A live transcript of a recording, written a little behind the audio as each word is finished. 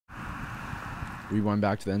Rewind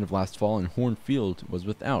back to the end of last fall, and Horn Field was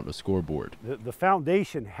without a scoreboard. The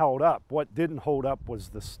foundation held up. What didn't hold up was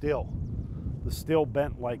the still. The still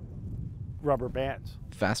bent like rubber bands.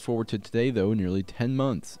 Fast forward to today, though, nearly 10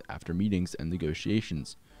 months after meetings and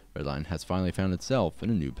negotiations, Redline has finally found itself in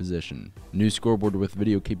a new position. A new scoreboard with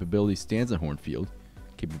video capability stands at Horn Field,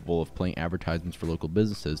 capable of playing advertisements for local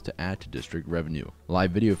businesses to add to district revenue.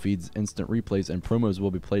 Live video feeds, instant replays, and promos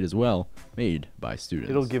will be played as well, made by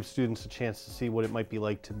students. It'll give students a chance to see what it might be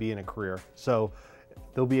like to be in a career. So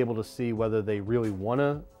they'll be able to see whether they really want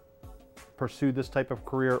to pursue this type of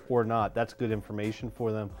career or not. That's good information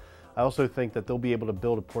for them. I also think that they'll be able to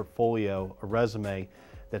build a portfolio, a resume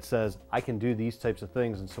that says, I can do these types of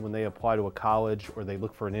things. And so when they apply to a college or they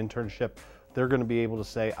look for an internship, they're going to be able to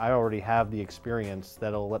say, I already have the experience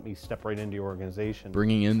that'll let me step right into your organization.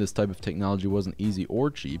 Bringing in this type of technology wasn't easy or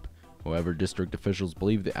cheap. However, district officials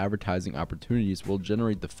believe the advertising opportunities will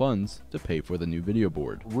generate the funds to pay for the new video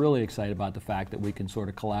board. Really excited about the fact that we can sort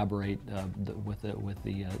of collaborate with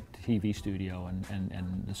the TV studio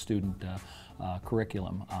and the student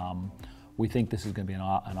curriculum. We think this is going to be an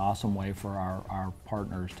awesome way for our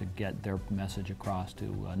partners to get their message across to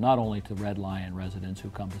not only to Red Lion residents who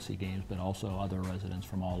come to see games, but also other residents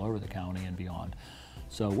from all over the county and beyond.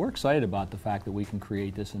 So we're excited about the fact that we can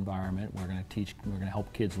create this environment. We're going to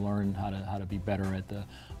help kids learn how to be better at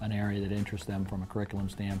an area that interests them from a curriculum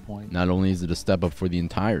standpoint. Not only is it a step up for the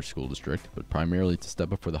entire school district, but primarily it's a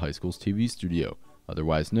step up for the high school's TV studio,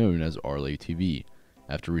 otherwise known as RLA TV.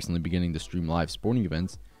 After recently beginning to stream live sporting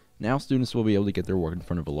events, now students will be able to get their work in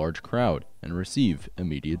front of a large crowd and receive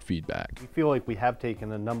immediate feedback. We feel like we have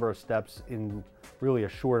taken a number of steps in really a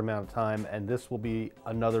short amount of time, and this will be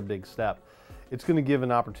another big step. It's going to give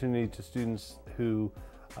an opportunity to students who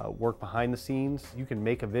work behind the scenes. You can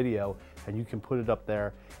make a video and you can put it up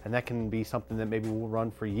there, and that can be something that maybe will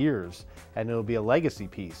run for years, and it'll be a legacy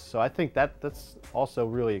piece. So I think that's also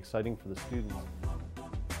really exciting for the students.